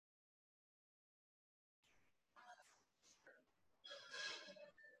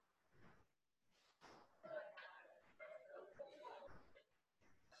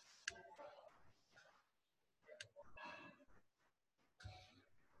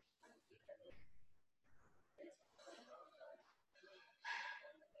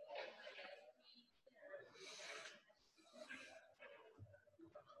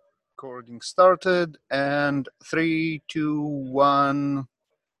Recording started, and 3, 2, 1.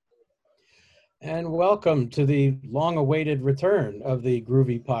 And welcome to the long-awaited return of the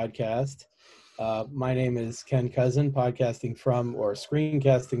Groovy Podcast. My name is Ken Cousin, podcasting from, or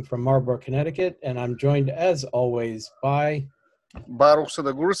screencasting from Marlborough, Connecticut, and I'm joined, as always, by... Baruch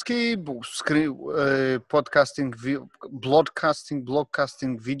Sadagurski, podcasting,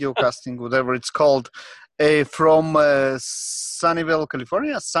 blogcasting, videocasting, whatever it's called, from Sunnyvale,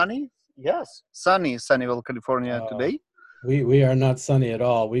 California. Sunnyvale, California today. We are not sunny at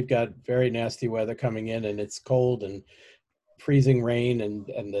all. We've got very nasty weather coming in, and it's cold and freezing rain, and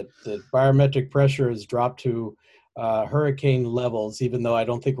the barometric pressure has dropped to hurricane levels, even though I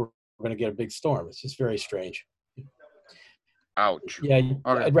don't think we're going to get a big storm. It's just very strange. Ouch. Yeah,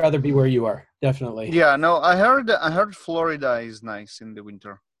 okay. I'd rather be where you are, definitely. Yeah, no, I heard Florida is nice in the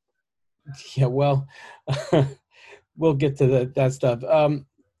winter. Yeah, well, we'll get to that stuff.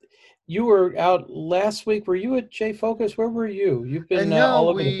 You were out last week. Were you at JFocus? Where were you? You've been all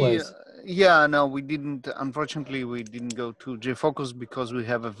over the place. Yeah, no, we didn't. Unfortunately, we didn't go to JFocus because we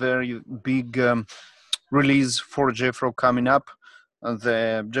have a very big release for JFrog coming up on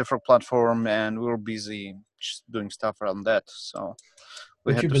the JFrog platform, and we were busy just doing stuff around that. So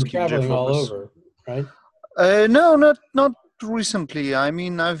we had to skip JFocus. You've been traveling all over, right? No, not recently. I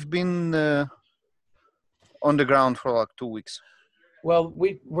mean, I've been on the ground for like 2 weeks. Well,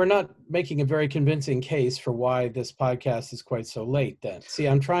 we're not making a very convincing case for why this podcast is quite so late then. See,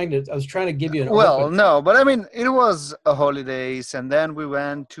 I was trying to give you an no, but I mean, it was a holidays, and then we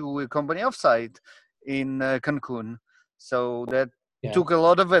went to a company offsite in Cancun. So that took a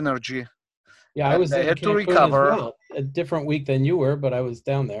lot of energy. Yeah, I was I had to recover. As well. A different week than you were, but I was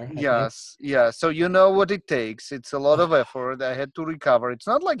down there. Yes. So you know what it takes. It's a lot of effort. I had to recover. It's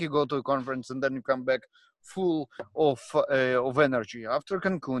not like you go to a conference and then you come back full of energy. After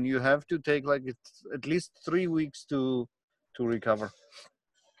Cancun, you have to take at least 3 weeks to recover.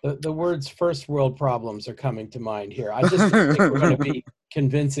 The words "first world problems" are coming to mind here. I just don't think we're going to be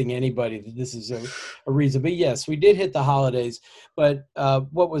convincing anybody that this is a reason. But yes, we did hit the holidays. But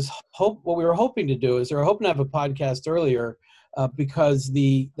what we were hoping to do is we were hoping to have a podcast earlier because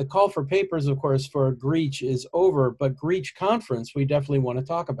the call for papers, of course, for Greach is over. But Greach conference, we definitely want to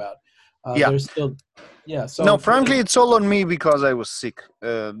talk about. There's still, So no, frankly, it's all on me because I was sick.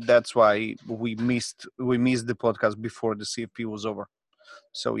 That's why we missed the podcast before the CFP was over.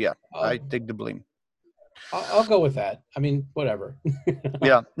 So yeah, I take the blame. I'll go with that. I mean, whatever.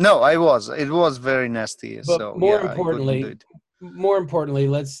 Yeah, no, It was very nasty. But so more importantly,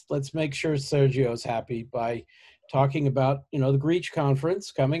 let's make sure Sergio's happy by talking about the Greach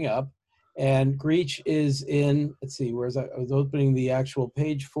conference coming up, and Greach is in. Let's see, I was opening the actual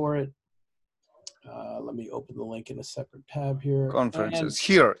page for it. Let me open the link in a separate tab here. Conferences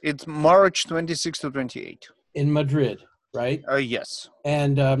here. It's March 26 to 28 in Madrid, right? Yes.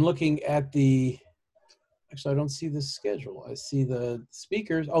 And I'm looking at the. Actually, I don't see the schedule. I see the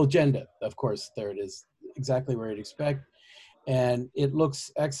speakers. Oh, agenda. Of course, there it is. Exactly where you'd expect. And it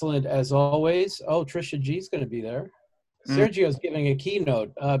looks excellent as always. Oh, Trisha G is going to be there. Sergio's giving a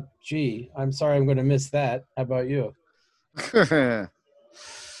keynote. Gee, I'm sorry I'm going to miss that. How about you?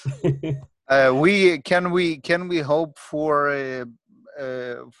 Can we hope for a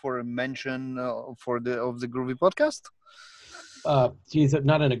mention of the Groovy Podcast? Geez,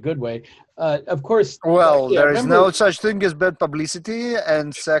 not in a good way. Of course. Well, there is no such thing as bad publicity,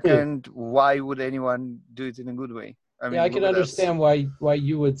 and second, why would anyone do it in a good way? I can understand why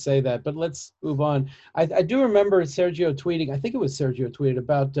you would say that, but let's move on. I do remember Sergio tweeting. I think it was Sergio tweeted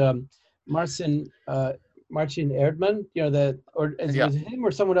about Marcin Erdmann. Was it him or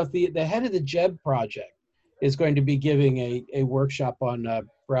someone else? The head of the Jeb project is going to be giving a workshop on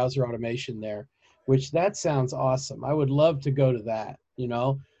browser automation there. Which that sounds awesome. I would love to go to that,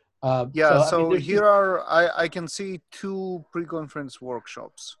 I can see 2 pre-conference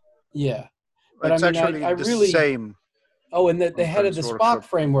workshops. Yeah. But it's actually the same. Oh, and the head of the Spock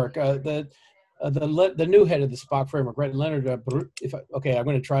framework, the new head of the Spock framework, right? Leonard, I'm going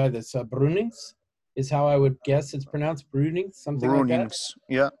to try this. Brunings is how I would guess it's pronounced. Brunings, something like that.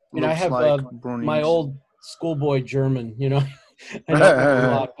 Yeah. I have my old schoolboy German, I don't know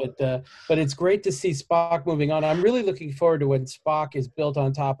a lot, but it's great to see Spock moving on. I'm really looking forward to when Spock is built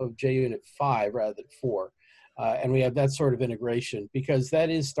on top of JUnit 5 rather than 4, and we have that sort of integration because that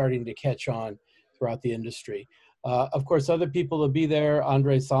is starting to catch on throughout the industry. Of course, other people will be there.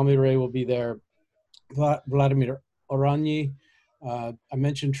 Andrei Salmire will be there. Vladimir Oranyi. I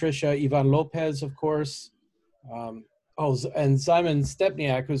mentioned Trisha, Ivan Lopez, of course. And Simon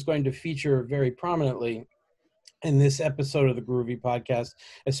Stepniak, who's going to feature very prominently in this episode of the Groovy Podcast,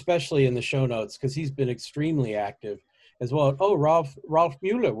 especially in the show notes, because he's been extremely active as well. Oh, Ralph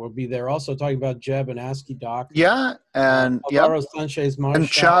Mueller will be there also talking about Jeb and ASCII Doc. Yeah, and Alvaro Sanchez Marshall.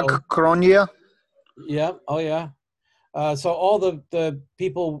 And Chuck Cronje. Yeah, oh yeah. So all the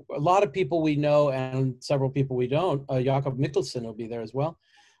people, a lot of people we know and several people we don't. Jakob Mikkelsen will be there as well.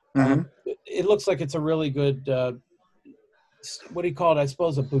 Mm-hmm. It looks like it's a really good, what do you call it? I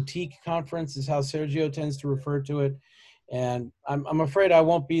suppose a boutique conference is how Sergio tends to refer to it. And I'm afraid I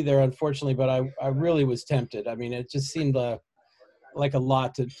won't be there, unfortunately, but I really was tempted. I mean, it just seemed like a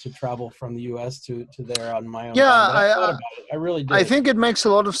lot to travel from the U.S. to there on my own Yeah, time. But I thought about it. I really did. I think it makes a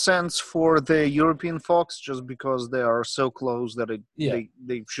lot of sense for the European folks just because they are so close that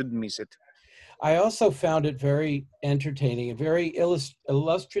they shouldn't miss it. I also found it very entertaining and very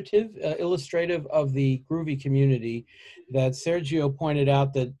illustrative of the groovy community that Sergio pointed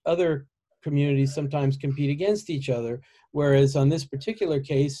out that other communities sometimes compete against each other, whereas on this particular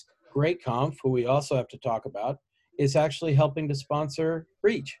case, GreatConf, who we also have to talk about, is actually helping to sponsor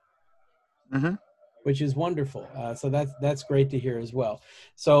Breach. Mm-hmm. Which is wonderful. So that's great to hear as well.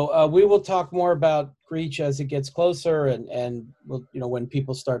 So we will talk more about Breach as it gets closer, and we'll, when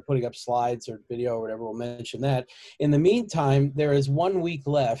people start putting up slides or video or whatever, we'll mention that. In the meantime, there is 1 week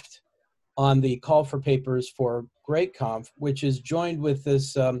left on the call for papers for GreatConf, which is joined with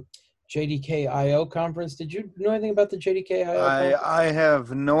this JDK.io conference. Did you know anything about the JDK.io conference? I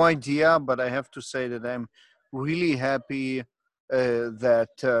have no idea, but I have to say that I'm really happy that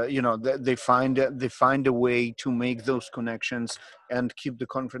they find a way to make those connections and keep the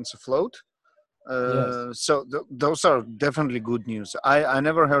conference afloat. Yes. So those are definitely good news. I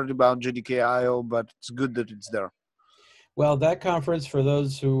never heard about JDK.io, but it's good that it's there. Well, that conference, for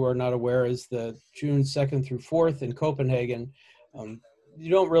those who are not aware, is the June 2nd through 4th in Copenhagen. You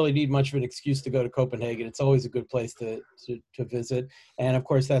don't really need much of an excuse to go to Copenhagen. It's always a good place to visit. And of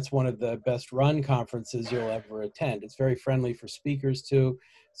course, that's one of the best run conferences you'll ever attend. It's very friendly for speakers too.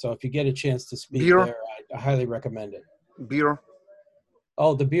 So if you get a chance to speak there, I highly recommend it. Beer.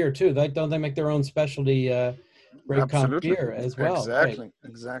 Oh, the beer too. Don't they make their own specialty GreatConf beer as well? Exactly. Right.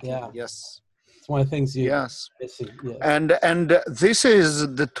 Exactly. Yeah. Yes. It's one of the things you yes. Yes. And this is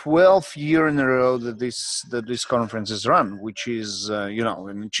the 12th year in a row that this conference is run, which is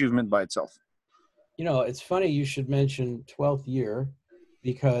an achievement by itself. It's funny you should mention 12th year,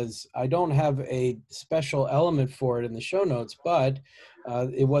 because I don't have a special element for it in the show notes, but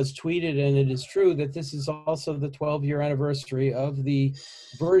it was tweeted, and it is true that this is also the 12-year anniversary of the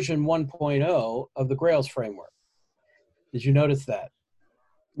version 1.0 of the Grails framework. Did you notice that?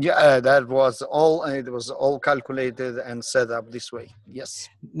 Yeah, that was all. It was all calculated and set up this way. Yes.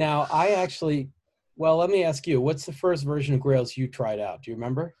 Now, let me ask you, what's the first version of Grails you tried out? Do you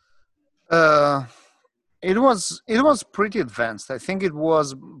remember? It was pretty advanced. I think it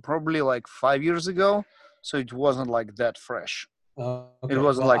was probably like 5 years ago, so it wasn't like that fresh. Okay. It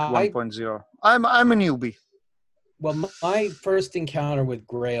wasn't like 1.0. I'm a newbie. Well, my first encounter with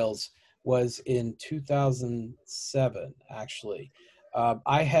Grails was in 2007, actually.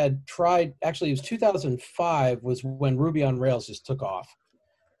 I had tried, actually it was 2005 was when Ruby on Rails just took off.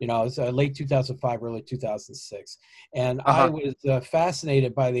 It was late 2005, early 2006. And I was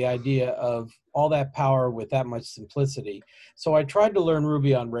fascinated by the idea of all that power with that much simplicity. So I tried to learn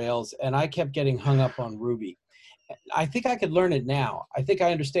Ruby on Rails, and I kept getting hung up on Ruby. I think I could learn it now. I think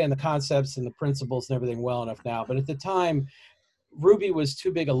I understand the concepts and the principles and everything well enough now. But at the time, Ruby was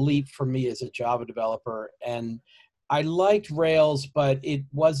too big a leap for me as a Java developer. And I liked Rails, but it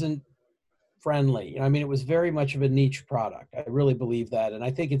wasn't friendly. It was very much of a niche product. I really believe that. And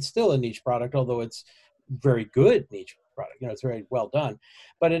I think it's still a niche product, although it's very good niche product. It's very well done.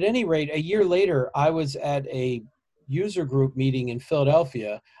 But at any rate, a year later, I was at a user group meeting in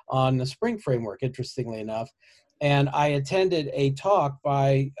Philadelphia on the Spring Framework, interestingly enough. And I attended a talk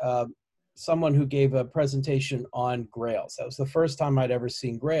by someone who gave a presentation on Grails. That was the first time I'd ever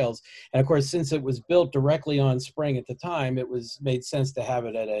seen Grails. And of course, since it was built directly on Spring at the time, it made sense to have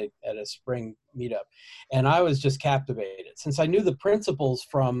it at a Spring meetup. And I was just captivated. Since I knew the principles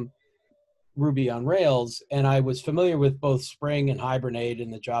from Ruby on Rails, and I was familiar with both Spring and Hibernate in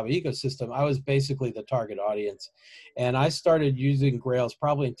the Java ecosystem, I was basically the target audience. And I started using Grails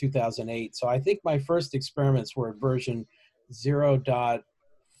probably in 2008. So I think my first experiments were at version 0.4,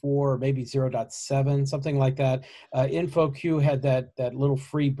 maybe 0.7, something like that. InfoQ had that little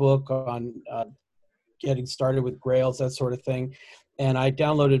free book on getting started with Grails, that sort of thing. And I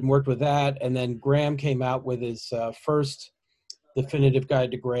downloaded and worked with that. And then Graham came out with his first definitive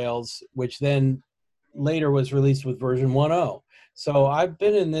guide to Grails, which then later was released with version 1.0. So I've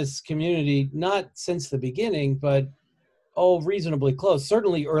been in this community, not since the beginning, but reasonably close,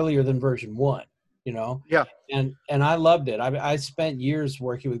 certainly earlier than version 1, you know? Yeah. And I loved it. I spent years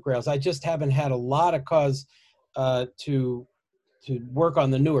working with Grails. I just haven't had a lot of cause to work on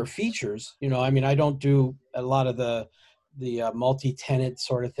the newer features. You know, I mean, I don't do a lot of the multi-tenant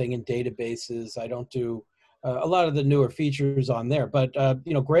sort of thing in databases. I don't do a lot of the newer features on there. But,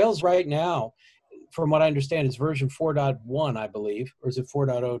 you know, Grails right now, from what I understand, is version 4.1, I believe, or is it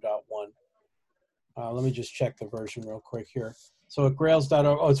 4.0.1? Let me just check the version real quick here. So at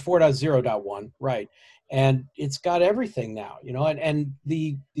Grails.org, it's 4.0.1, right. And it's got everything now, you know, and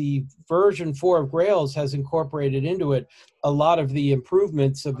the version 4 of Grails has incorporated into it a lot of the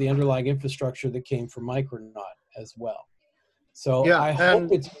improvements of the underlying infrastructure that came from Micronaut as well. So Yeah, I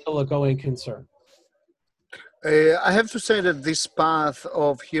hope it's still a going concern. I have to say that this path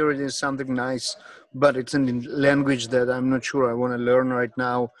of here it is something nice, but it's in language that I'm not sure I want to learn right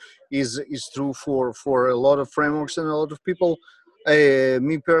now. Is true for a lot of frameworks and a lot of people.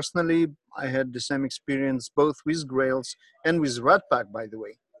 Me personally, I had the same experience both with Grails and with Ratpack, by the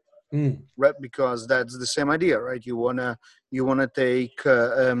way. Right, because that's the same idea, right? You wanna take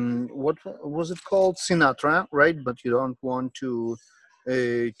what was it called, Sinatra, right? But you don't want to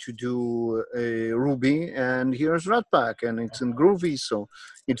do Ruby, and here's Ratpack, and it's in Groovy, so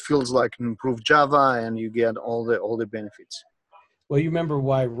it feels like an improved Java, and you get all the benefits. Well, you remember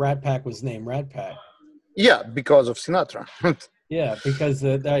why Ratpack was named Ratpack? Yeah, because of Sinatra. Yeah, because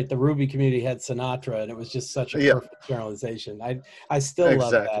the Ruby community had Sinatra, and it was just such a perfect generalization. I still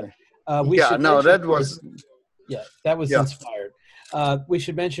love that. That was inspired. We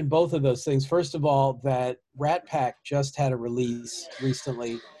should mention both of those things. First of all, that Ratpack just had a release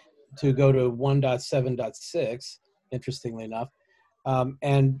recently to go to 1.7.6, interestingly enough.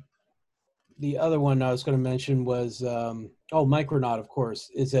 And the other one I was going to mention was, Micronaut, of course,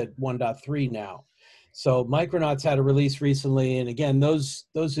 is at 1.3 now. So Micronaut's had a release recently, and again, those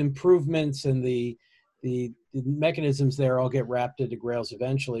improvements and the mechanisms there all get wrapped into Grails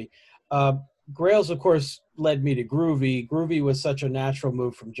eventually. Grails, of course, led me to Groovy. Groovy was such a natural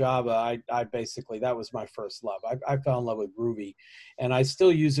move from Java. I basically, that was my first love. I fell in love with Groovy, and I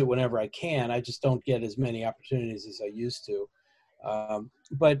still use it whenever I can. I just don't get as many opportunities as I used to.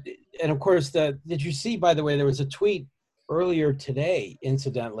 And of course, did you see, by the way, there was a tweet earlier today,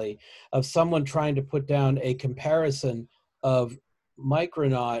 incidentally, of someone trying to put down a comparison of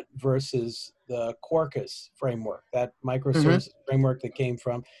Micronaut versus the Quarkus framework, that microservice framework that came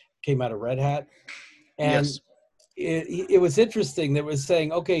out of Red Hat. And it was interesting. That was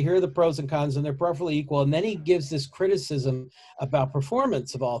saying, okay, here are the pros and cons, and they're roughly equal. And then he gives this criticism about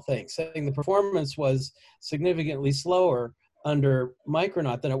performance of all things, saying the performance was significantly slower under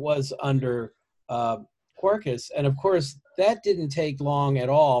Micronaut than it was under Quarkus. And of course, that didn't take long at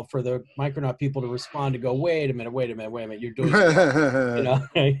all for the Micronaut people to respond to go, wait a minute, you're doing it, you know?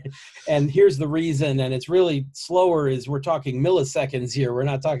 And here's the reason, and it's really slower, is we're talking milliseconds here. We're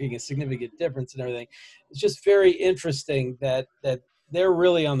not talking a significant difference and everything. It's just very interesting that they're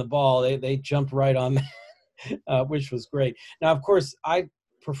really on the ball. They jumped right on that, which was great. Now, of course, I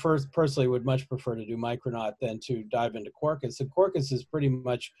personally would much prefer to do Micronaut than to dive into Quarkus. And Quarkus is pretty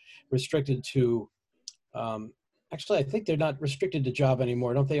much restricted to, actually, I think they're not restricted to Java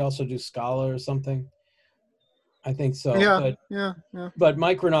anymore. Don't they also do Scala or something? I think so. But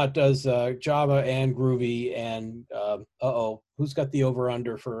Micronaut does Java and Groovy and, who's got the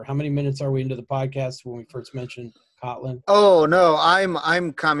over-under for, how many minutes are we into the podcast when we first mentioned Kotlin? Oh, no,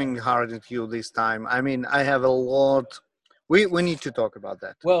 I'm coming hard at you this time. I mean, I have a lot. We need to talk about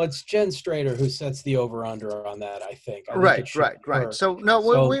that. Well, it's Jen Strader who sets the over-under on that, I think. Right. So, no,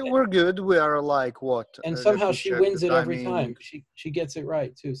 we're good. We are like, what? And somehow she wins it every time. She gets it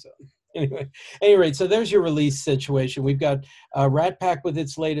right, too. So anyway, so there's your release situation. We've got Ratpack with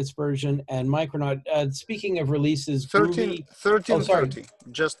its latest version and Micronaut. Speaking of releases, 13:30.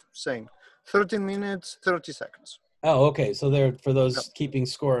 Just saying. 13 minutes, 30 seconds. Oh, okay. So there, for those keeping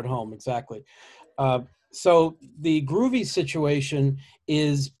score at home, exactly. So the Groovy situation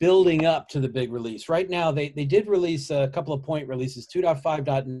is building up to the big release. Right now, they did release a couple of point releases.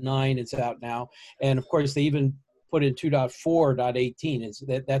 2.5.9 is out now. And, of course, they even put in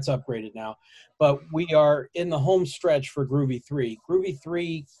 2.4.18. That's upgraded now. But we are in the home stretch for Groovy 3. Groovy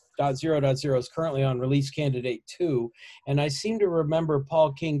 3.0.0 is currently on release candidate 2. And I seem to remember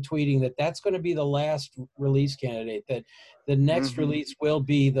Paul King tweeting that that's going to be the last release candidate, that the next release will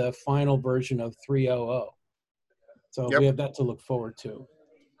be the final version of 3.0.0. So we have that to look forward to.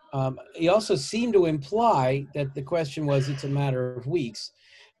 He also seemed to imply that the question was, it's a matter of weeks.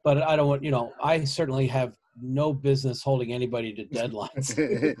 But I don't want, I certainly have no business holding anybody to deadlines.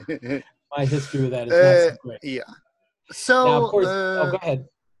 My history with that is not so great. Yeah. So now, of course, go ahead.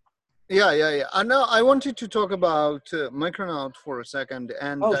 Yeah. I know. I wanted to talk about Micronaut for a second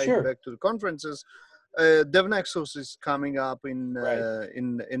and tie it back to the conferences. DevNexus is coming up in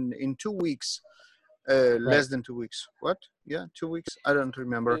 2 weeks. Less than 2 weeks. What? Yeah, 2 weeks. I don't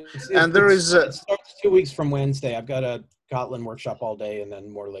remember. It starts 2 weeks from Wednesday. I've got a Kotlin workshop all day, and then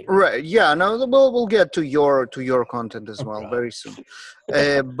more later. Right. Yeah. No, we'll get to your content as well very soon.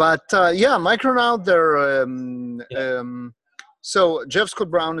 But Micronaut. So Jeff Scott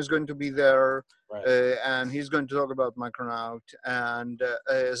Brown is going to be there. And he's going to talk about Micronaut, and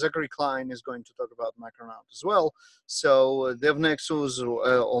Zachary Klein is going to talk about Micronaut as well. So DevNexus,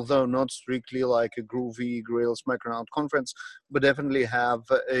 although not strictly like a Groovy, Grails, Micronaut conference, but definitely have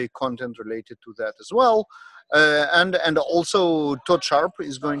a content related to that as well. And also Todd Sharp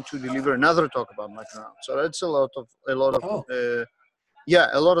is going to deliver another talk about Micronaut. So that's a lot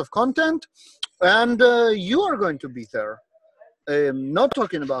of content, and you are going to be there. Not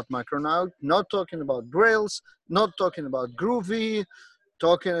talking about Micronaut, not talking about Grails, not talking about Groovy,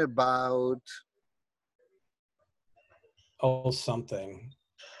 talking about something.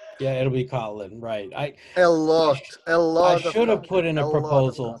 Yeah, it'll be Kotlin, right? I should have put in a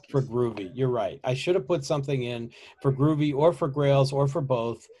proposal for Groovy. You're right. I should have put something in for Groovy or for Grails or for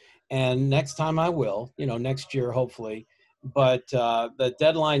both. And next time I will, next year hopefully. But the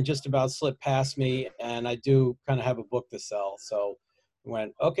deadline just about slipped past me, and I do kind of have a book to sell. So I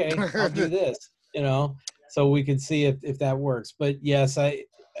went, okay, I'll do this, so we can see if that works. But yes, I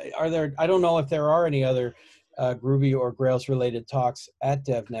don't know if there are any other Groovy or Grails related talks at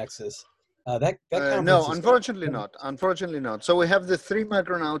DevNexus. That no, unfortunately not. Unfortunately not. So we have the 3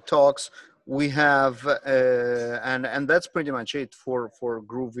 Micronaut talks. We have and that's pretty much it for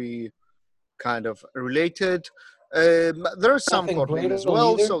Groovy kind of related. There is some Kotlin as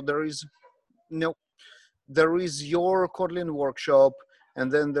well. Either? So there is your Kotlin workshop, and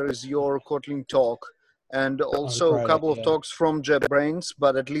then there is your Kotlin talk, and also a couple of talks from JetBrains,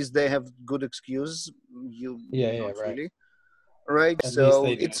 but at least they have good excuse. Really. Right. At so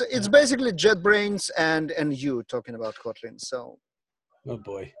it's basically JetBrains and you talking about Kotlin. So. Oh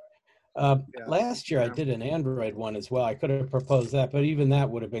boy. Last year I did an Android one as well. I could have proposed that, but even that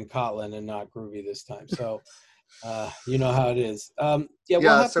would have been Kotlin and not Groovy this time. So you know how it is. We'll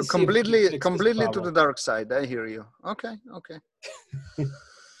have so to completely to the dark side. I hear you. Okay.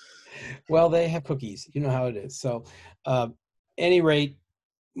 Well, they have cookies. You know how it is. So any rate,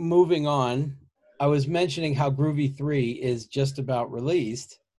 moving on, I was mentioning how Groovy 3 is just about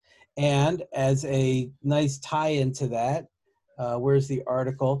released. And as a nice tie into that, where's the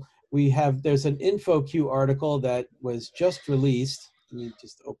article? There's an InfoQ article that was just released. Let me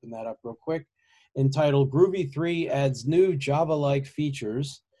just open that up real quick. Entitled Groovy 3 adds new Java-like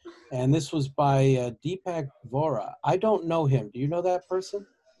features. And this was by Deepak Vora. I don't know him. Do you know that person?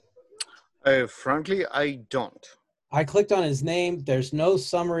 Frankly, I don't. I clicked on his name. There's no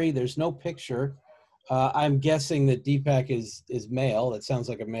summary. There's no picture. I'm guessing that Deepak is male. It sounds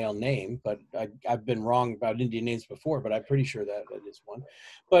like a male name, but I've been wrong about Indian names before, but I'm pretty sure that is one.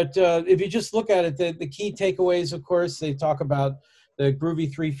 But if you just look at it, the key takeaways, of course, they talk about the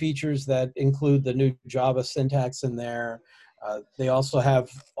Groovy 3 features that include the new Java syntax in there. They also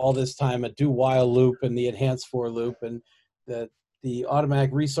have all this time a do-while loop and the enhanced for loop, and the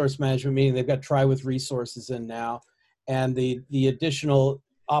automatic resource management, meaning they've got try with resources in now, and the additional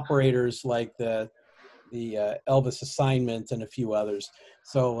operators like the Elvis assignment and a few others.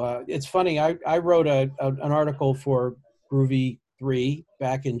 So it's funny. I wrote an article for Groovy 3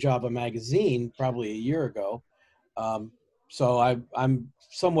 back in Java Magazine probably a year ago. So I'm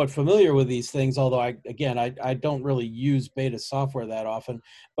somewhat familiar with these things, although I don't really use beta software that often.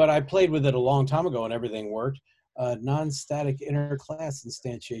 But I played with it a long time ago and everything worked. Non-static interclass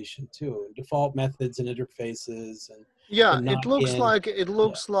instantiation too, and default methods and interfaces, and it looks like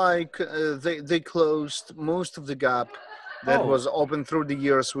they closed most of the gap that was open through the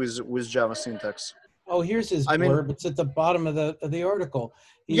years with Java syntax. Oh, here's his blurb. It's at the bottom of the article.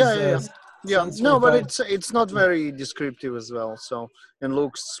 No, but it's not very descriptive as well. So it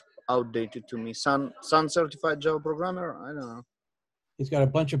looks outdated to me. Sun certified Java programmer. I don't know. He's got a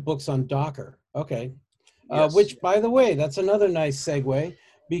bunch of books on Docker. Okay. Which, by the way, that's another nice segue,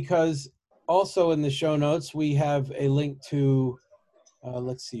 because also in the show notes, we have a link to,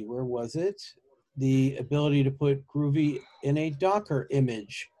 let's see, where was it? The ability to put Groovy in a Docker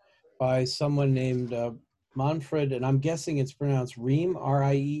image by someone named Manfred, and I'm guessing it's pronounced Riem,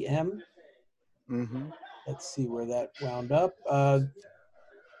 R-I-E-M. Mm-hmm. Let's see where that wound up.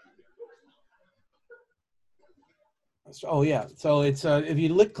 Oh yeah. So it's if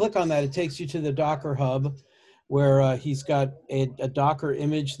you click on that, it takes you to the Docker Hub, where he's got a Docker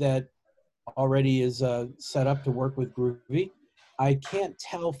image that already is set up to work with Groovy. I can't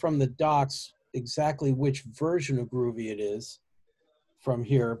tell from the docs exactly which version of Groovy it is from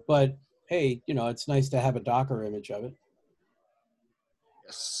here, but hey, it's nice to have a Docker image of it.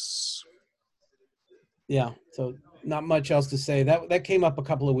 Yes. Yeah, so not much else to say. That came up a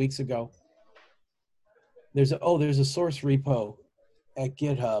couple of weeks ago. There's a source repo at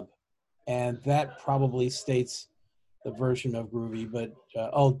GitHub, and that probably states the version of Groovy, but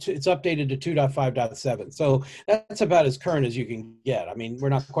it's updated to 2.5.7. So that's about as current as you can get. I mean, we're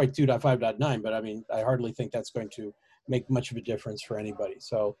not quite 2.5.9, but I mean, I hardly think that's going to make much of a difference for anybody.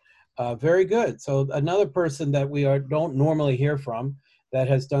 So very good. So another person that we don't normally hear from that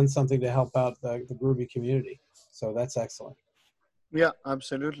has done something to help out the Groovy community. So that's excellent. Yeah,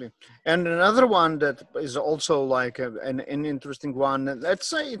 absolutely. And another one that is also like an interesting one. Let's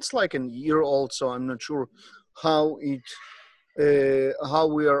say it's like a year old, so I'm not sure how we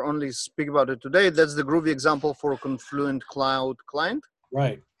are only speak about it today. That's the Groovy example for Confluent Cloud Client.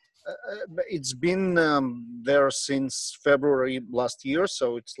 Right. It's been there since February last year,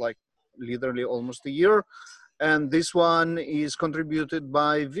 so it's like literally almost a year. And this one is contributed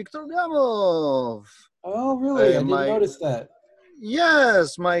by Victor Gamov. Oh, really? I didn't notice that.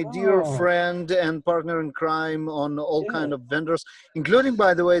 Yes, my dear friend and partner in crime on all kind of vendors, including,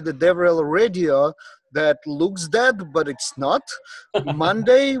 by the way, the DevRel Radio that looks dead, but it's not.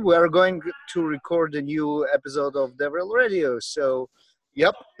 Monday, we're going to record a new episode of DevRel Radio. So,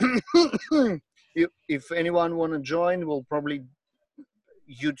 yep. If anyone want to join, we'll probably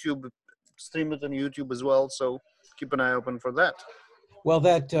stream it on YouTube as well. So keep an eye open for that. Well,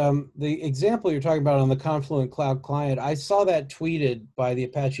 the example you're talking about on the Confluent Cloud Client, I saw that tweeted by the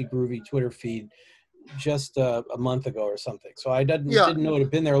Apache Groovy Twitter feed just a month ago or something. So I didn't know it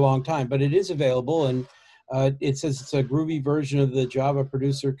had been there a long time, but it is available, and it says it's a Groovy version of the Java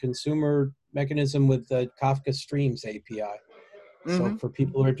producer consumer mechanism with the Kafka Streams API. Mm-hmm. So for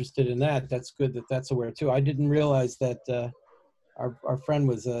people who are interested in that, that's good that that's aware too. I didn't realize that our friend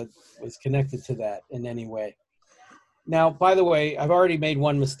was connected to that in any way. Now, by the way, I've already made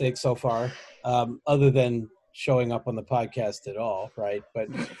one mistake so far, other than showing up on the podcast at all, right? But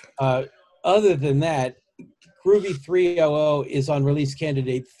other than that, Groovy 3.0 is on release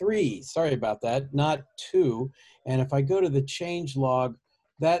candidate 3. Sorry about that, not 2. And if I go to the change log,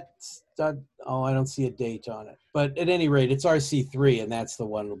 I don't see a date on it. But at any rate, it's RC3, and that's the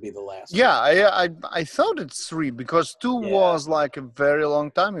one will be the last. Yeah, I thought it's 3 because 2 was like a very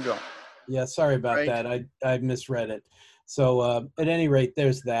long time ago. Yeah, sorry about that. I misread it. So at any rate,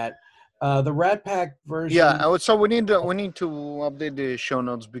 there's that. The Rat Pack version. Yeah, so we need to update the show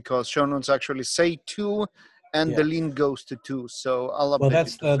notes because show notes actually say 2, and the link goes to 2. So I'll update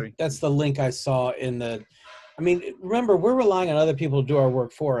it to 3. That's the link I saw in the. I mean, remember, we're relying on other people to do our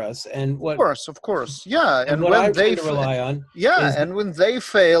work for us, and what? Of course, yeah. And when they rely on, and when they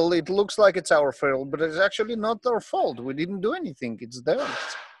fail, it looks like it's our fault, but it's actually not our fault. We didn't do anything; it's theirs.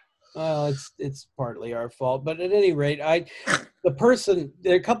 Well, it's partly our fault, but at any rate, there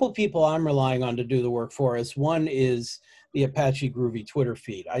are a couple of people I'm relying on to do the work for us. One is the Apache Groovy Twitter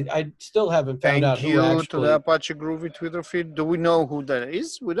feed. I still haven't found out who actually. Thank you to the Apache Groovy Twitter feed. Do we know who that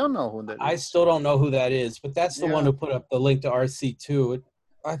is? We don't know who that is. I still don't know who that is, but that's the one who put up the link to RC2.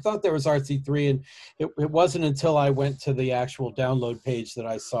 I thought there was RC3, and it wasn't until I went to the actual download page that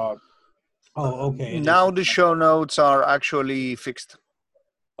I saw. Oh, okay. Now the show notes are actually fixed.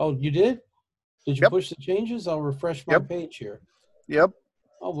 Oh, you did? Did you push the changes? I'll refresh my page here. Yep.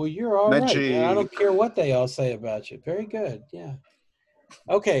 Oh, well, you're all right. I don't care what they all say about you. Very good. Yeah.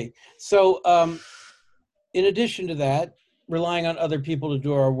 Okay. So in addition to that, relying on other people to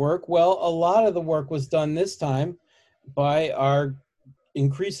do our work, well, a lot of the work was done this time by our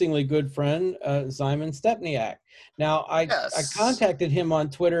increasingly good friend, Szymon Stepniak. Now, I contacted him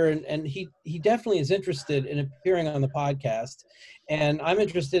on Twitter, and he definitely is interested in appearing on the podcast. And I'm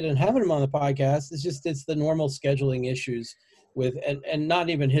interested in having him on the podcast. It's the normal scheduling issues with, and not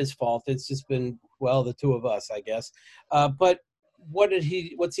even his fault. It's just been, well, the two of us, I guess. But what's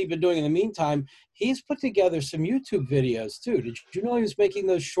he been doing in the meantime? He's put together some YouTube videos too. Did you know he was making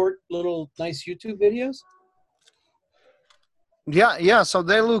those short, little, nice YouTube videos? Yeah. So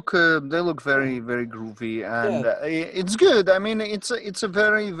they look very, very groovy, and it's good. I mean, it's a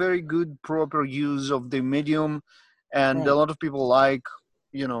very, very good proper use of the medium, and a lot of people like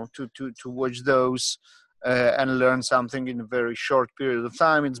to watch those and learn something in a very short period of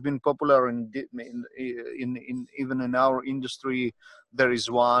time. It's been popular in even in our industry. There is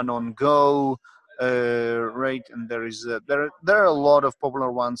one on Go. rate, and there are a lot of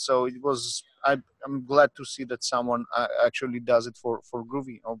popular ones. So it was I'm glad to see that someone actually does it for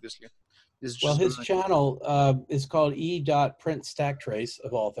Groovy. Obviously, it's Well, just his channel is called e.printstacktrace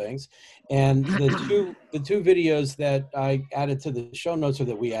of all things, and the two videos that I added to the show notes, or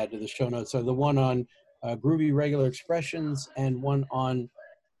that we added to the show notes, are the one on Groovy regular expressions and one on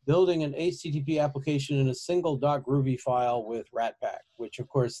building an HTTP application in a single .groovy file with Ratpack, which of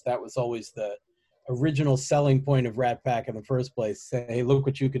course that was always the original selling point of Ratpack in the first place. Say, hey, look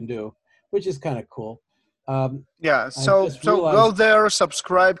what you can do, which is kind of cool. Yeah, so go there,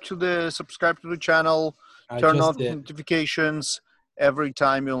 subscribe to the channel, turn on notifications. Every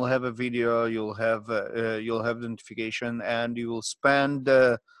time you'll have a video, you'll have the notification, and you will spend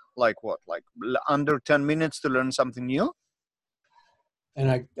like under 10 minutes to learn something new. And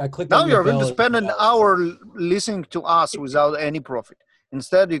I clicked now on the you're going to bell spend an hour listening to us without any profit.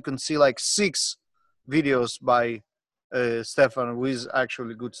 Instead, you can see like 6 videos by Stefan with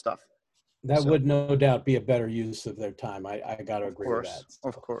actually good stuff. That would no doubt be a better use of their time. I got to agree with that. So.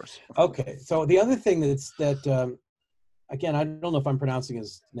 Of course. Okay, so the other thing again, I don't know if I'm pronouncing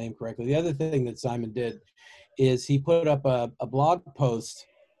his name correctly. The other thing that Simon did is he put up a blog post,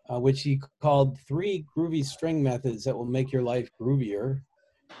 which he called 3 groovy string methods that will make your life groovier.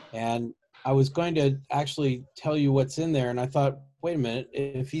 And I was going to actually tell you what's in there, and I thought, wait a minute,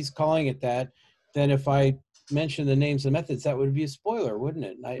 if he's calling it that, then if I mention the names of methods, that would be a spoiler, wouldn't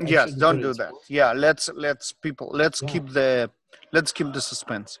it? Yes, don't do that. Yeah, let's keep the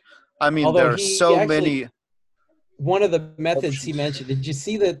suspense. I mean, although there are so many. One of the methods he mentioned, did you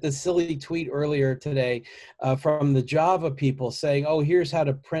see the silly tweet earlier today from the Java people saying, oh, here's how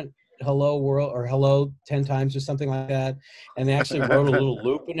to print hello world or hello 10 times or something like that, and they actually wrote a little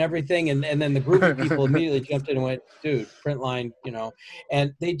loop and everything, and then the Groovy people immediately jumped in and went, dude, print line,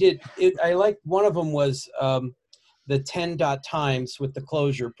 and they did it. I like one of them was the 10 times with the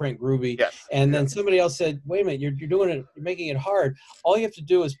closure, print Groovy. Yes. And then somebody else said, wait a minute, you're doing it, you're making it hard. All you have to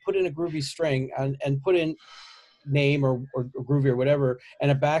do is put in a Groovy string and put in name or Groovy or whatever,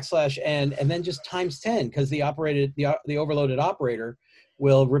 and a /n, and then just times 10, because the overloaded operator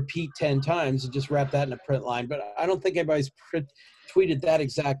will repeat 10 times and just wrap that in a print line. But I don't think anybody's tweeted that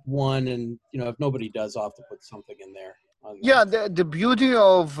exact one, and if nobody does, I'll have to put something in there. Yeah, the beauty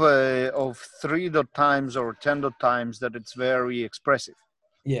of 3 times or 10 times that it's very expressive.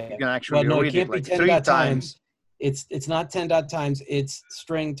 Yeah, you can actually read it can't like be 10 3 times. It's not 10 times. It's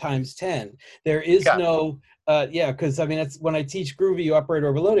string times 10. There is no because I mean, that's when I teach Groovy operator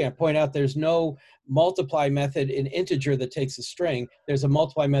overloading, I point out there's no multiply method in integer that takes a string. There's a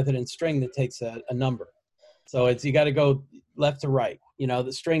multiply method in string that takes a number. So you got to go left to right.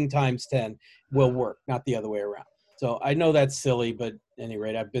 The string times 10 will work, not the other way around. So I know that's silly, but at any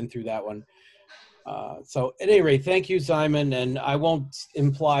rate, I've been through that one. So at any rate, thank you, Simon. And I won't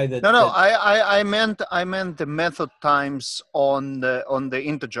imply that. No, I meant the method times on the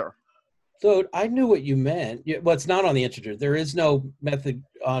integer. So I knew what you meant. Well, it's not on the integer. There is no method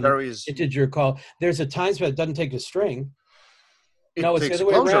on integer call. There's a times method that doesn't take a string. No, it's the other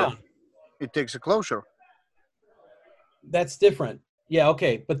way around. It takes a closure. That's different. Yeah,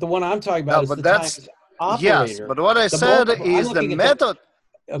 okay. But the one I'm talking about is the times operator. Yes, but what I said is the method.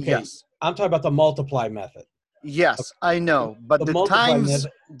 Okay, yes. I'm talking about the multiply method. Yes, okay. I know, but the times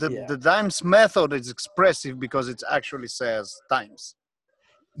the times method is expressive because it actually says times.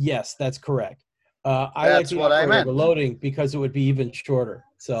 Yes, that's correct. I like the operator overloading because it would be even shorter.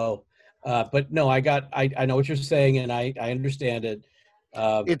 So, but no, I know what you're saying, and I understand it.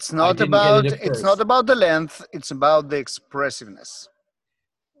 It's not about the length. It's about the expressiveness.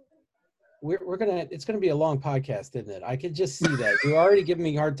 It's gonna be a long podcast, isn't it? I can just see that. You're already giving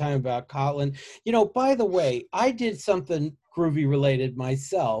me a hard time about Kotlin. By the way, I did something Groovy related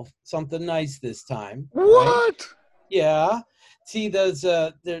myself, something nice this time. What? Right? Yeah. See, there's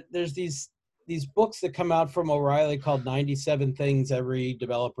these books that come out from O'Reilly called 97 Things Every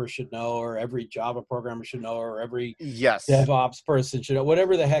Developer Should Know, or every Java programmer should know, or every DevOps person should know,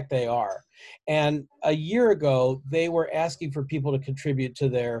 whatever the heck they are. And a year ago, they were asking for people to contribute to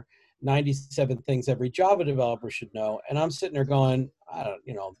their 97 Things Every Java Developer Should Know. And I'm sitting there going, a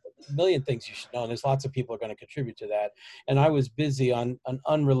million things you should know. And there's lots of people are going to contribute to that. And I was busy on an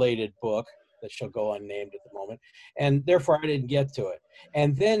unrelated book that shall go unnamed at the moment. And therefore I didn't get to it.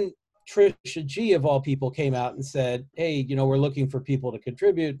 And then Trisha G of all people came out and said, hey, we're looking for people to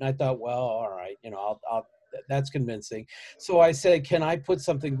contribute. And I thought, well, all right, that's convincing. So I said, can I put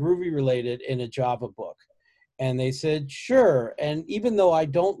something Groovy related in a Java book? And they said, sure. And even though I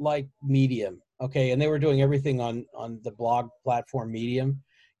don't like Medium, okay, and they were doing everything on the blog platform Medium,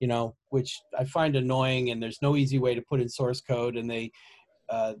 which I find annoying, and there's no easy way to put in source code, and they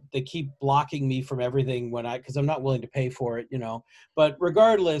keep blocking me from everything because I'm not willing to pay for it, But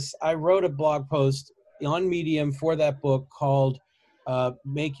regardless, I wrote a blog post on Medium for that book called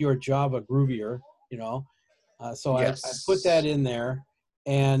Make Your Java Groovier, So Yes. I put that in there,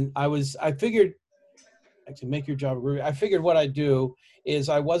 and I figured, actually, Make Your Java Groovier. I figured what I'd do is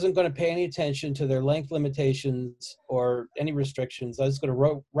I wasn't going to pay any attention to their length limitations or any restrictions. I was going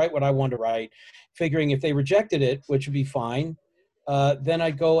to write what I wanted to write, figuring if they rejected it, which would be fine, then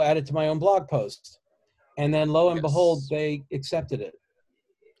I'd go add it to my own blog post. And then lo and behold, they accepted it.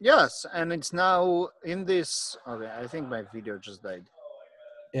 Yes, and it's now in this. Okay, I think my video just died.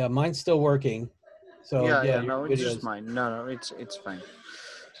 Yeah, mine's still working. So yeah, no, it's just mine. No, it's fine.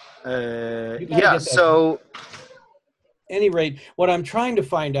 So any rate, what I'm trying to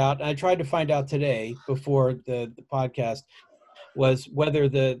find out, and I tried to find out today before the podcast, was whether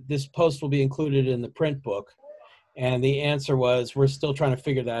this post will be included in the print book. And the answer was, we're still trying to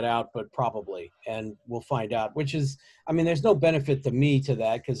figure that out, but probably, and we'll find out, which is, there's no benefit to me to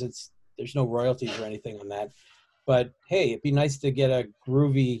that because there's no royalties or anything on that. But hey, it'd be nice to get a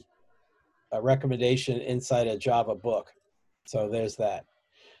groovy recommendation inside a Java book. So there's that.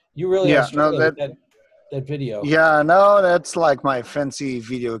 You really are struggling with that video. Yeah, no, that's like my fancy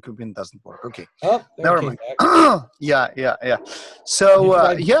video equipment doesn't work. Okay. Oh, never mind. Yeah.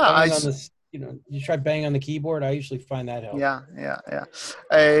 So you try banging on the keyboard. I usually find that helps. Yeah.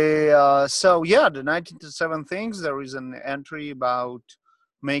 The 19 to 7 things. There is an entry about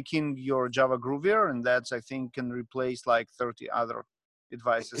making your Java groovier, and that's, I think, can replace like 30 other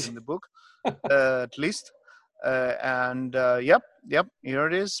advices in the book, at least. Yep, here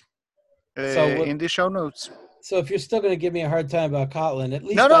it is. In the show notes. So if you're still going to give me a hard time about Kotlin, at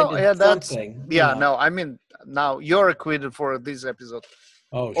least something. Now you're acquitted for this episode.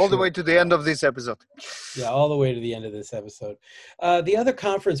 Oh, all the way to the end of this episode. Yeah, all the way to the end of this episode. The other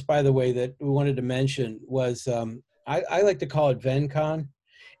conference, by the way, that we wanted to mention was, I like to call it VenCon.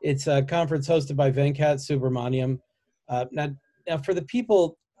 It's a conference hosted by Venkat Subramaniam. Now, for the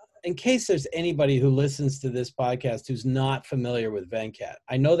people, in case there's anybody who listens to this podcast who's not familiar with Venkat,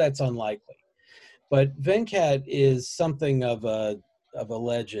 I know that's unlikely, but Venkat is something of a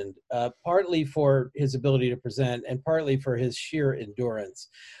legend, partly for his ability to present and partly for his sheer endurance.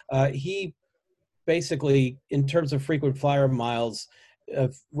 He basically, in terms of frequent flyer miles,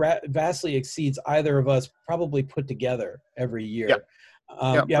 vastly exceeds either of us probably put together every year.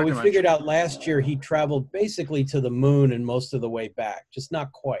 We figured out last year he traveled basically to the moon and most of the way back, just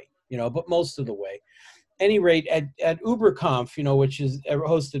not quite, but most of the way. Any rate, at UberConf, which is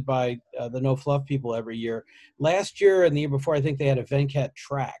hosted by the No Fluff people every year, last year and the year before, I think they had a Venkat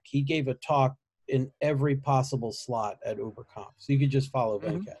track. He gave a talk in every possible slot at UberConf, so you could just follow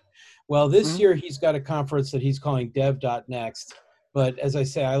Venkat. Well, this year he's got a conference that he's calling Dev.next, but as I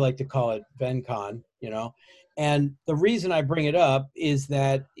say, I like to call it VenCon, And the reason I bring it up is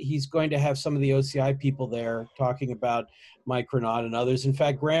that he's going to have some of the OCI people there talking about Micronaut and others. In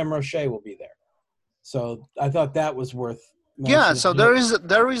fact, Graham Roche will be there. So I thought that was worth mentioning. Yeah, so there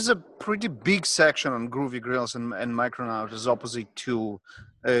is a pretty big section on Groovy Grails and Micronaut as opposite to,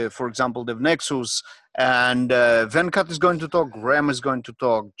 for example, DevNexus. And Venkat is going to talk, Graham is going to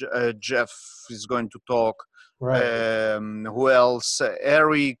talk, Jeff is going to talk. Right. Who else?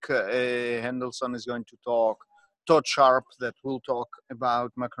 Eric Hendelson is going to talk. Todd Sharp, that will talk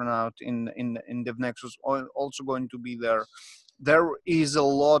about Micronaut in DevNexus, also going to be there. There is a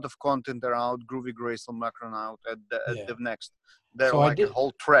lot of content around Groovy Grails and Micronaut at DevNext. They're a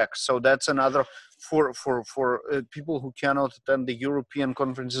whole track. So that's another for people who cannot attend the European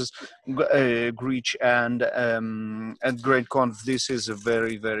conferences, Greach and GreatConf. This is a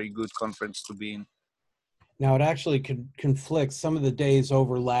very, very good conference to be in. Now, it actually conflicts. Some of the days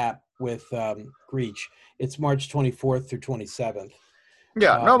overlap with Greach. It's March 24th through 27th.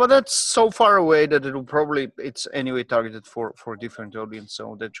 Yeah, but that's so far away that it's anyway targeted for different audience,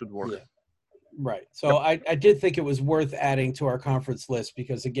 so that should work. Yeah. Right. So I did think it was worth adding to our conference list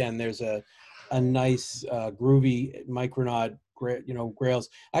because, again, there's a nice groovy Micronaut, Grails.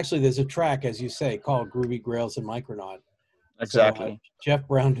 Actually, there's a track, as you say, called Groovy Grails and Micronaut. Exactly. So, Jeff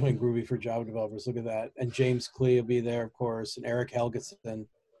Brown doing Groovy for Java developers. Look at that. And James Klee will be there, of course, and Eric Helgeson.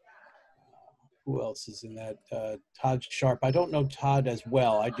 Who else is in that? Todd Sharp. I don't know Todd as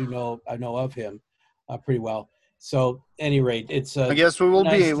well. I know of him pretty well. So, at any rate, it's. I guess we will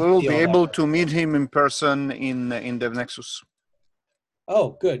be able to meet him in person in DevNexus.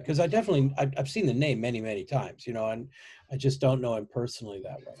 Oh, good, because I've seen the name many times, and I just don't know him personally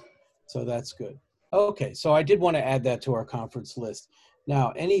that way. So that's good. Okay, so I did want to add that to our conference list.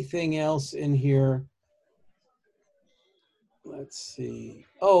 Now, anything else in here? Let's see.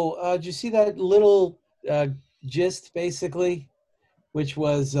 Oh, did you see that little gist, basically, which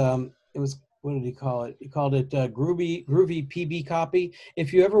was, it was, what did he call it? He called it Groovy PB copy.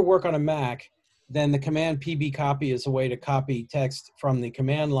 If you ever work on a Mac, then the command PB copy is a way to copy text from the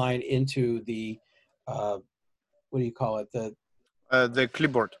command line into the, what do you call it? The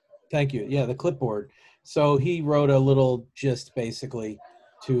clipboard. Thank you. Yeah, the clipboard. So he wrote a little gist basically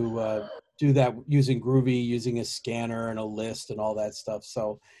to do that using Groovy, using a scanner and a list and all that stuff.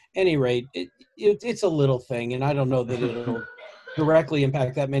 So, any rate, it's a little thing, and I don't know that it'll directly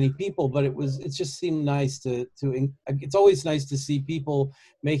impact that many people, but it just seemed nice to. It's always nice to see people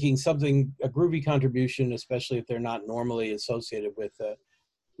making something a Groovy contribution, especially if they're not normally associated with the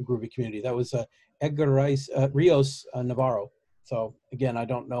Groovy community. That was Edgar Rios Navarro. So again, I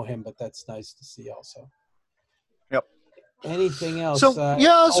don't know him, but that's nice to see also. Yep. Anything else? So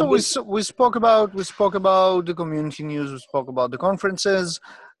we spoke about the community news. We spoke about the conferences.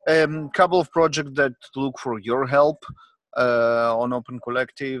 Couple of projects that look for your help on Open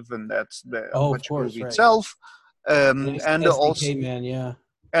Collective, and that's the Apache Groovy itself. And SDK also Man, yeah.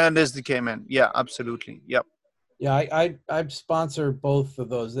 And SDK Man, yeah, absolutely, yep. Yeah, I sponsor both of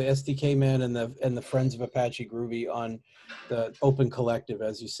those, the SDK Man and the Friends of Apache Groovy on the Open Collective,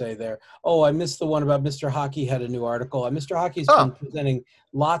 as you say there. Oh, I missed the one about Mr. Hockey had a new article. Mr. Hockey's been presenting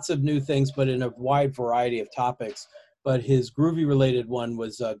lots of new things, but in a wide variety of topics. But his Groovy related one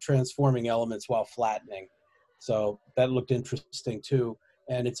was transforming elements while flattening. So that looked interesting too.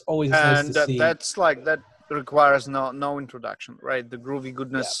 And it's always nice to see. That's like that. Requires no introduction, right? The Groovy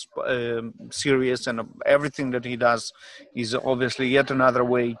Goodness series and everything that he does is obviously yet another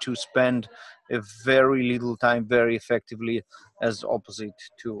way to spend a very little time very effectively, as opposite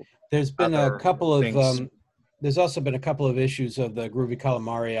to there's been a couple of there's also been a couple of issues of the Groovy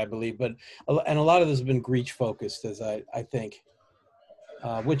Calamari, I believe, but and a lot of those have been Greech focused, as I think,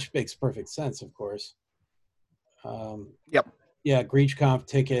 which makes perfect sense, of course. Yep. Yeah, GreechConf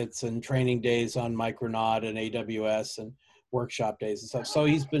tickets and training days on Micronaut and AWS and workshop days and stuff. So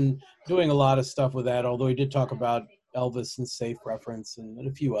he's been doing a lot of stuff with that, although he did talk about Elvis and Safe Reference and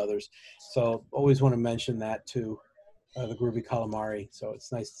a few others. So always want to mention that too, the Groovy Calamari. So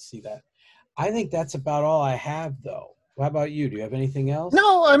it's nice to see that. I think that's about all I have, though. How about you? Do you have anything else?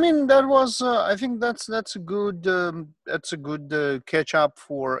 No, I mean that was. I think that's a good catch up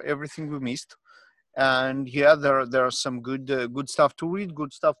for everything we missed. And yeah, there are some good stuff to read,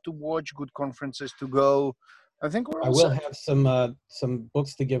 good stuff to watch, good conferences to go. I think we're all I will set. have some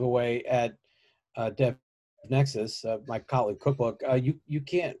books to give away at Dev Nexus, my colleague cookbook. You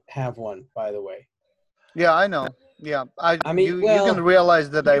can't have one, by the way. Yeah, I know. Yeah, I mean, you can realize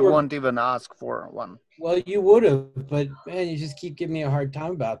that I won't even ask for one. Well, you would have, but man, you just keep giving me a hard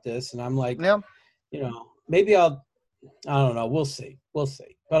time about this, and I'm like, yeah, maybe I don't know. We'll see.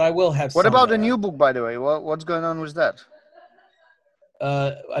 But I will have. What about the new book, by the way? What's going on with that?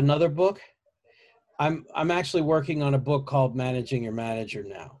 Another book. I'm actually working on a book called Managing Your Manager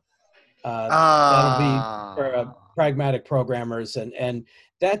now. That'll be for pragmatic programmers, and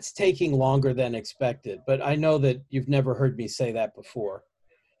that's taking longer than expected. But I know that you've never heard me say that before.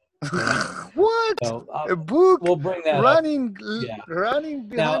 What? So, a book? We'll bring that running behind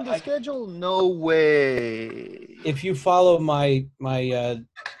the schedule? No way. If you follow my newsletter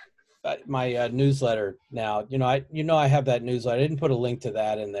now, I have that newsletter. I didn't put a link to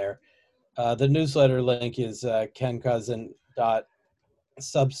that in there. The newsletter link is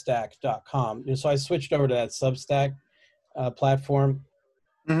kencousin.substack.com. So I switched over to that Substack platform.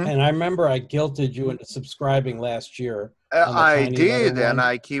 Mm-hmm. And I remember I guilted you into subscribing last year. I did, and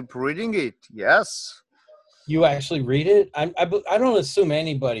I keep reading it. Yes. You actually read it? I don't assume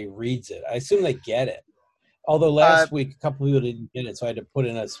anybody reads it. I assume they get it. Although last week, a couple people didn't get it, so I had to put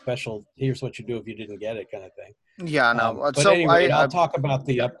in a special, here's what you do if you didn't get it kind of thing. Yeah, no. But anyway, I'll talk about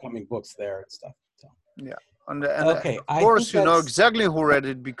the upcoming books there and stuff. So. Yeah. And of course, you know exactly who read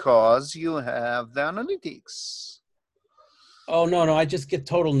it because you have the analytics. Oh, no, I just get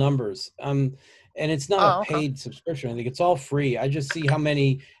total numbers. And it's not a paid subscription. I think it's all free. I just see how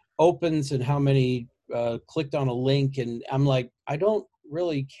many opens and how many clicked on a link. And I'm like, I don't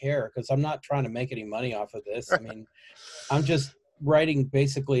really care because I'm not trying to make any money off of this. I mean, I'm just writing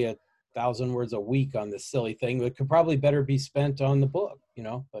basically 1,000 words a week on this silly thing that could probably better be spent on the book,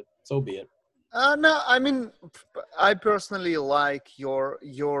 but so be it. No, I mean, I personally like your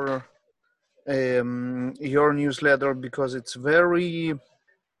newsletter because it's very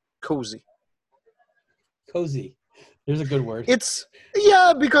cozy. Cozy. There's a good word. It's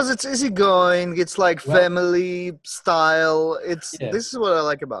because it's easygoing. It's like family style. This is what I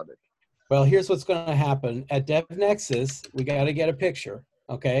like about it. Well, here's what's going to happen at DevNexus. We got to get a picture,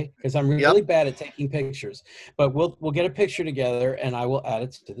 okay? Because I'm really bad at taking pictures. But we'll get a picture together, and I will add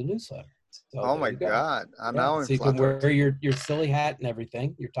it to the newsletter. So oh my God! Now I'm so you can wear your silly hat and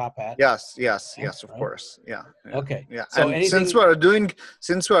everything, your top hat. Yes, of course. Yeah. Okay. Yeah. So and since we are doing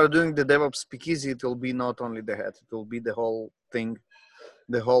the DevOps Speakeasy, it will be not only the hat; it will be the whole thing,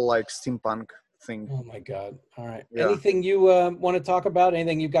 the whole like steampunk thing. Oh my God! All right. Yeah. Anything you want to talk about?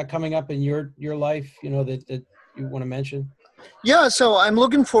 Anything you've got coming up in your life? You know that you want to mention? Yeah. So I'm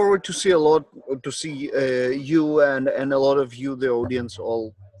looking forward to see you and a lot of you, the audience,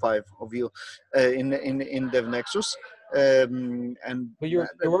 all 5 of you, in DevNexus. But you're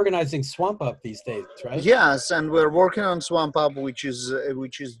organizing Swamp Up these days, right? Yes, and we're working on Swamp Up, which is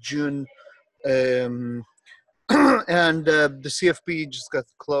June. And the CFP just got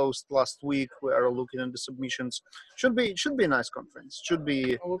closed last week. We are looking at the submissions. Should be a nice conference. Should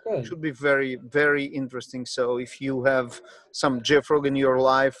be very, very interesting. So if you have some JFrog in your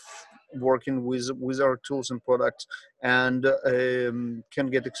life, working with our tools and products, and can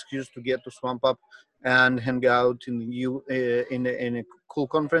get excuse to get to Swamp Up and hang out in a cool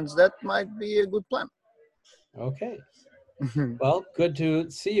conference, that might be a good plan. Okay. Well, good to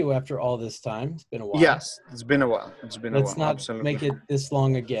see you after all this time. It's been a while. Yes, it's been a while. Let's not make it this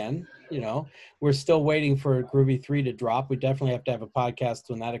long again. You know, we're still waiting for Groovy 3 to drop. We definitely have to have a podcast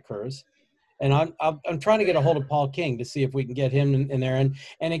when that occurs. And I'm trying to get a hold of Paul King to see if we can get him in there. And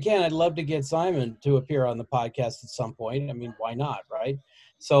again, I'd love to get Simon to appear on the podcast at some point. I mean, why not, right?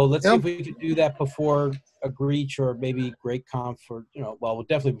 So let's see if we could do that before a Greach or maybe GreatConf, or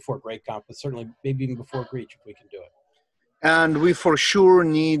definitely before GreatConf, but certainly maybe even before Greach if we can do it. And we for sure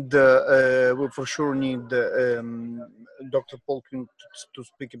need Dr. Paul King to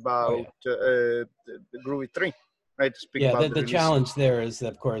speak about the Groovy 3, right? To speak about the challenge there is,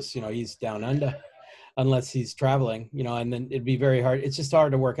 of course, he's down under, unless he's traveling, and then it'd be very hard. It's just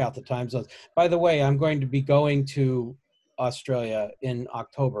hard to work out the time zones. By the way, I'm going to be going to Australia in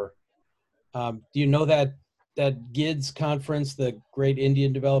October. Do you know that GIDS conference, the Great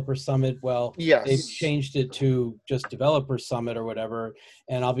Indian Developer Summit? Well, yes, they've changed it to just Developer Summit or whatever.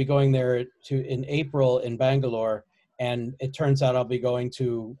 And I'll be going there in April in Bangalore. And it turns out I'll be going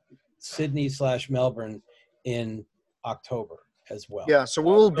to Sydney/Melbourne in October as well. Yeah, so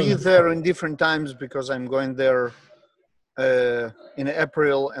we will be there in different times, because I'm going there in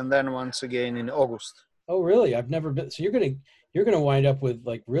April and then once again in August. Oh, really? I've never been. So you're gonna wind up with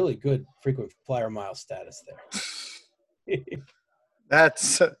like really good frequent flyer mile status there.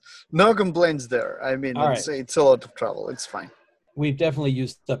 That's no complaints there. I mean, it's a lot of travel. It's fine. We've definitely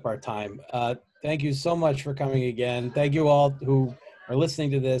used up our time. Thank you so much for coming again. Thank you all who are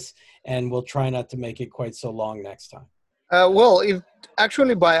listening to this, and we'll try not to make it quite so long next time. Well,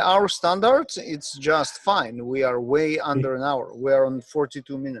 actually by our standards, it's just fine. We are way under an hour. We are on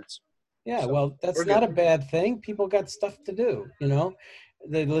 42 minutes. Yeah, well, that's not a bad thing. People got stuff to do,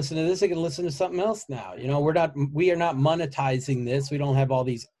 They listen to this, they can listen to something else now. We are not monetizing this. We don't have all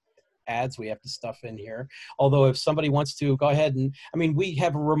these ads we have to stuff in here. Although if somebody wants to go ahead we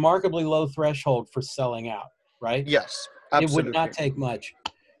have a remarkably low threshold for selling out, right? Yes, absolutely. It would not take much,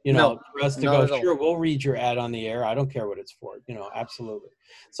 for us to go, sure, we'll read your ad on the air. I don't care what it's for, absolutely.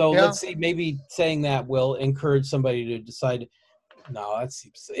 So let's see, maybe saying that will encourage somebody to decide, no,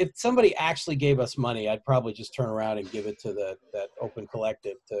 if somebody actually gave us money, I'd probably just turn around and give it to that open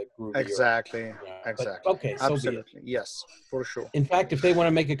collective to Groovy. Exactly. But, okay, so absolutely. Yes, for sure. In fact, if they want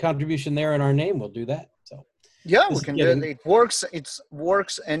to make a contribution there in our name, we'll do that. So yeah, we can do it. It works. It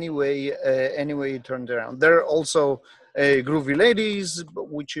works anyway. Anyway, you turn it around. There are also Groovy Ladies,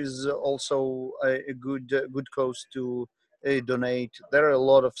 which is also a good cause to donate. There are a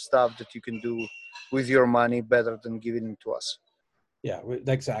lot of stuff that you can do with your money better than giving it to us. Yeah,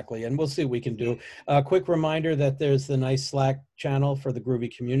 exactly. And we'll see what we can do. A quick reminder that there's the nice Slack channel for the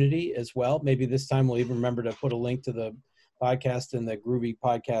Groovy community as well. Maybe this time we'll even remember to put a link to the podcast and the Groovy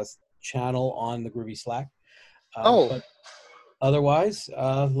podcast channel on the Groovy Slack. But otherwise,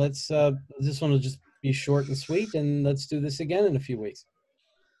 this one will just be short and sweet, and let's do this again in a few weeks.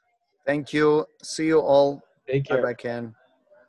 Thank you. See you all. Take care. Bye-bye, Ken.